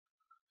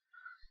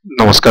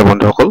নমস্কাৰ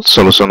বন্ধুসকল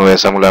সলিউশন হৈ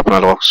আছামলৈ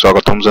আপোনালোকক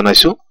স্বাগতম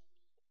জনাইছো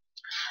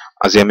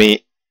আজি আমি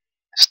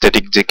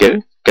স্ট্যাটিক জিকেৰ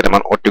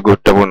কেইটামান অতি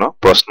গুৰুত্বপূৰ্ণ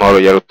প্ৰশ্ন আৰু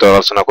ইয়াৰ উত্তৰ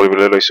আলোচনা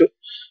কৰিবলৈ লৈছো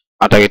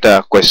আটাইকেইটা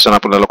কোৱেশ্চন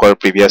আপোনালোকৰ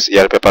প্ৰিভিয়াস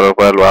ইয়াৰ পেপাৰৰ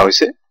পৰা লোৱা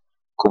হৈছে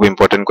খুব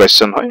ইম্পৰ্টেন্ট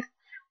কোৱেশ্চন হয়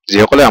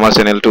যিসকলে আমাৰ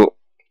চেনেলটো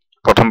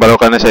প্ৰথমবাৰৰ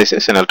কাৰণে চাইছে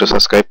চেনেলটো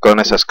সাবস্ক্ৰাইব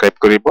কৰনে সাবস্ক্ৰাইব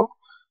কৰিব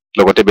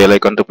লগতে বেল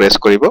আইকনটো প্ৰেছ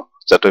কৰিব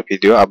যাতে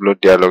ভিডিও আপলোড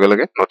দিয়াৰ লগে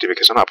লগে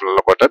নটিফিকেশন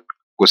আপোনালোকৰ তাত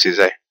গুচি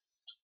যায়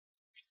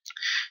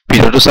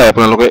ভিডিওটো চাই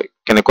আপোনালোকে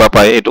কেনেকুৱা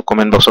পায় এটো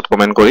কমেন্ট বক্সত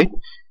কমেন্ট কৰি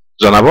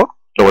জনাব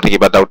লগতে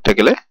কিবা ডাউট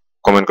থাকিলে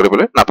কমেন্ট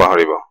কৰিবলৈ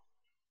নাপাহৰিব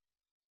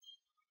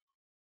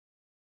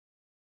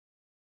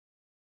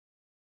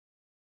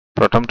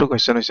প্ৰথমটো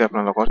কোৱেশ্চন হৈছে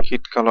আপোনালোকৰ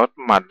শীতকালত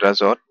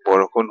মাদ্ৰাজত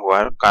বৰষুণ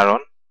হোৱাৰ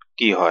কাৰণ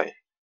কি হয়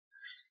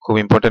খুব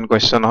ইম্পৰ্টেন্ট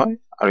কোৱেশ্চন হয়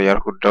আৰু ইয়াৰ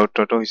শুদ্ধ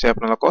উত্তৰটো হৈছে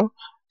আপোনালোকৰ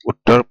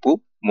উত্তৰ পূব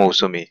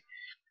মৌচুমী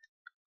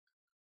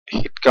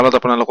শীতকালত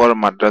আপোনালোকৰ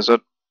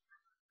মাদ্ৰাজত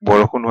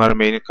বৰষুণ হোৱাৰ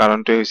মেইন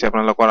কাৰণটো হৈছে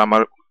আপোনালোকৰ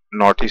আমাৰ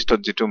নৰ্থ ইষ্টত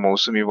যেটো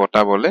মৌচুমী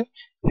বতাহ বলে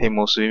সেই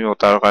মৌচুমী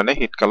বতাহৰ কাৰণে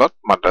শীতকালত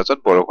মাদ্ৰাজত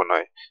বৰষুণ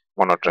হয়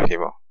মনত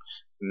ৰাখিব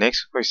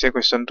নেক্সট হৈছে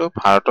কোৱেশ্চনটো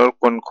ভাৰতৰ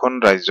কোনখন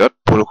ৰাজ্যত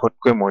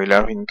পুৰুষতকৈ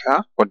মহিলাৰ সংখ্যা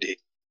অধিক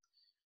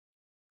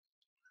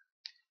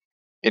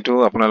এটো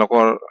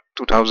আপোনালোকৰ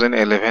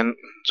 2011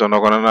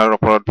 জনগণনাৰ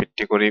ওপৰত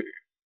ভিত্তি কৰি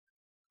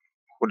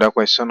উদা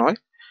কোৱেশ্চন হয়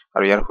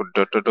আৰু ইয়াৰ শুদ্ধ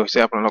উত্তৰটো হৈছে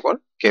আপোনালোকৰ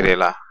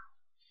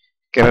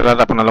কেৰালাত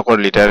আপোনালোকৰ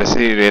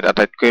লিটাৰেসি ৰেট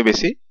আটাইতকৈ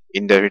বেছি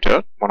ইণ্ডিয়াৰ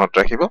ভিতৰত মনত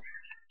ৰাখিব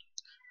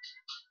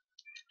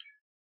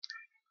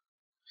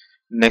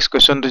নেক্সট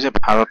কোৱেশ্চন হৈছে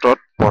ভাৰতত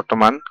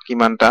বৰ্তমান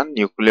কিমানটা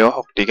নিউক্লিয়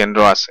শক্তি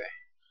কেন্দ্ৰ আছে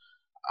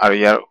আৰু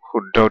ইয়াৰ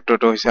শুদ্ধ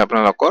উত্তৰটো হৈছে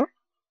আপোনালোকৰ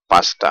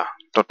 5টা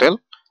টোটাল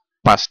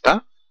 5টা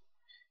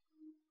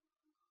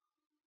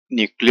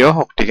নিউক্লিয়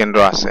শক্তি কেন্দ্ৰ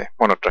আছে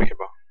মনত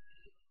ৰাখিব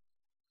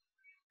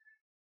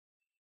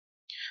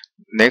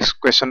নেক্সট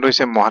কোৱেশ্চনটো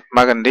হৈছে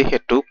মহাত্মা গান্ধী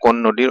হেতু কোন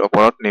নদীৰ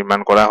ওপৰত নিৰ্মাণ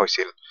কৰা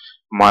হৈছিল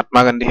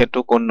মহাত্মা গান্ধী হেতু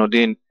কোন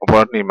নদীৰ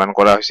ওপৰত নিৰ্মাণ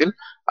কৰা হৈছিল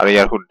আৰু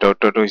ইয়াৰ শুদ্ধ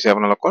উত্তৰটো হৈছে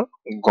আপোনালোকৰ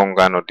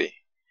গংগা নদী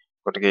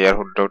গতিকে ইয়াৰ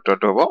শুদ্ধ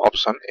উত্তৰটো হ'ব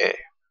অপচন এ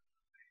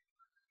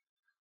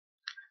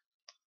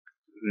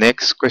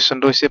নেক্সট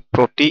কোৱেশ্চনটো হৈছে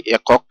প্ৰতি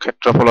একক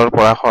ক্ষেত্ৰফলৰ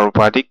পৰা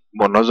সৰ্বাধিক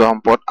বনজ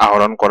সম্পদ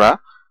আহৰণ কৰা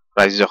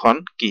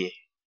ৰাজ্যখন কি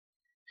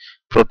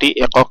প্ৰতি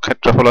একক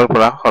ক্ষেত্ৰফলৰ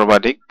পৰা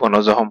সৰ্বাধিক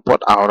বনজ সম্পদ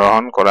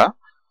আহৰণ কৰা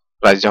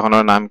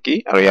ৰাজ্যখনৰ নাম কি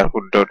আৰু ইয়াৰ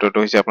শুদ্ধ উত্তৰটো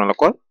হৈছে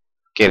আপোনালোকৰ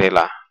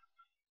কেৰালা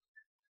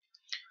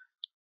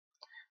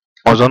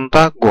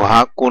অজন্তা গুহা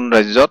কোন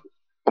ৰাজ্যত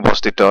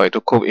অৱস্থিত এটো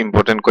খুব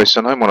ইম্পৰ্টেন্ট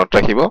কোৱেশ্চন হয় মনত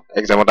ৰাখিব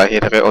এক্সামত আহি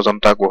থাকে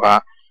অজন্তা গুহা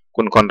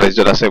কোনখন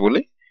ৰাজ্যত আছে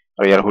বুলি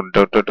আৰু ইয়াৰ শুদ্ধ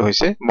উত্তৰটো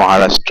হৈছে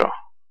মহাৰাষ্ট্ৰ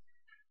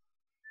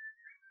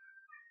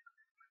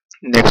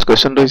নেক্সট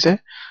কোৱেশ্চনটো হৈছে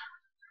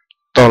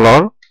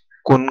তলৰ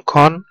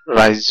কোনখন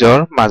ৰাজ্যৰ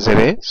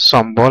মাজেৰে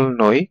চম্বল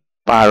নৈ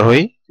পাৰ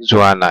হৈ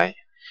যোৱা নাই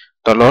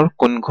তলৰ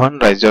কোনখন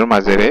ৰাজ্যৰ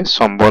মাজেৰে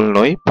চম্বল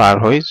নৈ পাৰ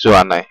হৈ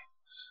যোৱা নাই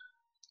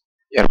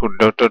ইয়াৰ শুদ্ধ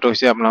উত্তৰটো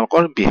হৈছে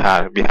আপোনালোকৰ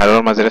বিহাৰৰ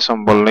মাজেৰে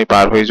চম্বল নৈ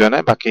পাৰ হৈ যোৱা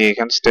নাই বাকি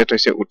এখন ষ্টেট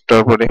হৈছে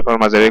উত্তৰ প্ৰদেশৰ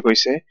মাজেৰে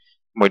গৈছে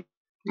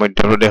মধ্য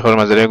প্ৰদেশৰ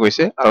মাজেৰে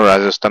গৈছে আৰু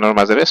ৰাজস্থানৰ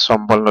মাজেৰে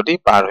চম্বল নদী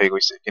পাৰ হৈ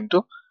গৈছে কিন্তু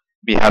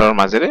বিহাৰৰ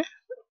মাজেৰে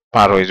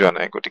পাৰ হৈ যোৱা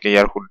নাই গতিকে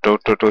ইয়াৰ শুদ্ধ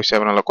উত্তৰটো হৈছে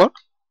আপোনালোকৰ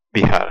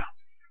বিহাৰ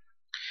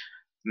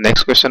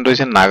নেক্সট কোৱেশ্চনটো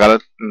হৈছে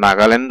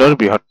নাগালেণ্ডৰ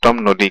বৃহত্তম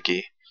নদী কি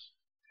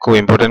খুব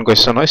ইম্পৰ্টেন্ট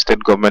কোৱেশ্চন হয় ষ্টেট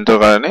গভৰ্ণমেণ্টৰ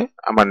কাৰণে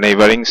আমাৰ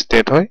নেইবাৰিং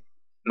ষ্টেট হয়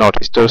নৰ্থ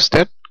ইষ্টৰ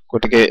ষ্টেট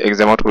গতিকে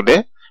এক্সামত সুধে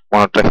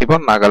মনত ৰাখিব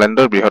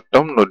নাগালেণ্ডৰ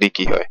বৃহত্তম নদী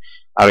কি হয়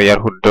আৰু ইয়াৰ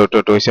শুদ্ধ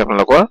উত্তৰটো হৈছে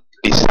আপোনালোকৰ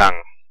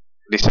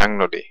দিচাং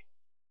নদী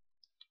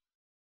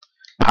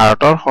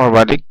ভাৰতৰ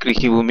সৰ্বাধিক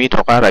কৃষিভূমি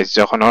থকা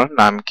ৰাজ্যখনৰ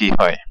নাম কি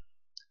হয়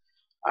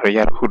আৰু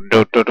ইয়াৰ শুদ্ধ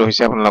উত্তৰটো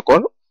হৈছে আপোনালোকৰ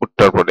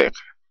উত্তৰ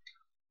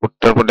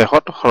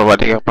প্ৰদেশত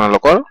সৰ্বাধিক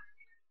আপোনালোকৰ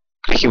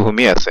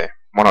কৃষিভূমি আছে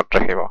মনত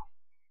ৰাখিব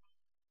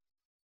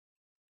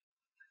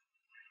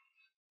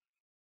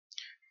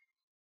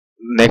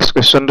নেক্সট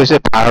কোৱেশ্চনটো হৈছে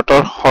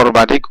ভাৰতৰ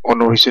সৰ্বাধিক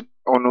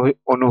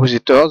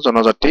অনুসূচিত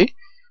জনজাতি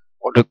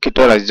অধ্যুষিত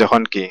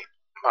ৰাজ্যখন কি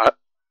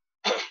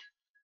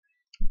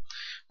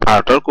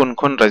ভাৰতৰ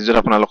কোনখন ৰাজ্যত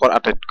আপোনালোকৰ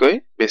আটাইতকৈ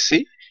বেছি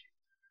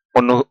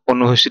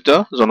অনুসূচিত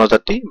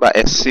জনজাতি বা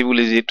এসসি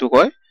বুলি যেটো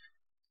কয়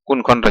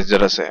কোনখন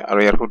ৰাজ্যত আছে আৰু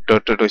ইয়াৰ শুদ্ধ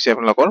উত্তৰটো হৈছে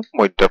আপোনালোকৰ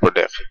মধ্য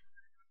প্ৰদেশ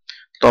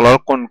তলৰ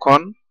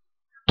কোনখন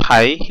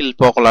ঠাই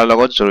শিল্পকলাৰ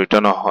লগত জড়িত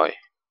নহয়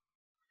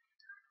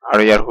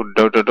আৰু ইয়াৰ শুদ্ধ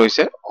উত্তৰটো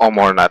হৈছে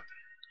অমৰনাথ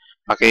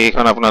বাকি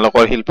এইখন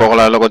আপোনালোকৰ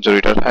শিল্পকলাৰ লগত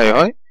জড়িত ঠাই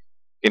হয়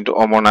কিন্তু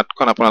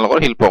অমৰনাথখন আপোনালোকৰ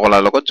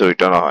শিল্পকলাৰ লগত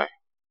জড়িত নহয়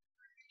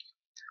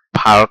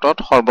ভাৰতত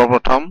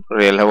সৰ্বপ্ৰথম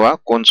ৰেল সেৱা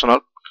কোন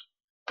চনত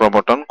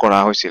প্ৰৱৰ্তন কৰা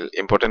হৈছিল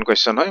ইম্পৰ্টেন্ট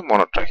কোৱেশ্চন হয়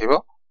মনত ৰাখিব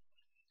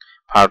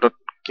ভাৰতত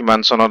কিমান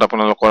চনত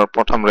আপোনালোকৰ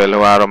প্ৰথম ৰেল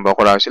সেৱা আৰম্ভ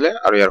কৰা হৈছিল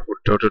আৰু ইয়াৰ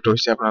শুদ্ধ উত্তৰটো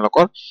হৈছে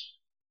আপোনালোকৰ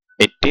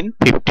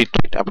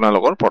 1853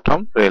 আপোনালোকৰ প্ৰথম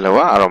ৰেল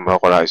সেৱা আৰম্ভ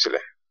কৰা হৈছিল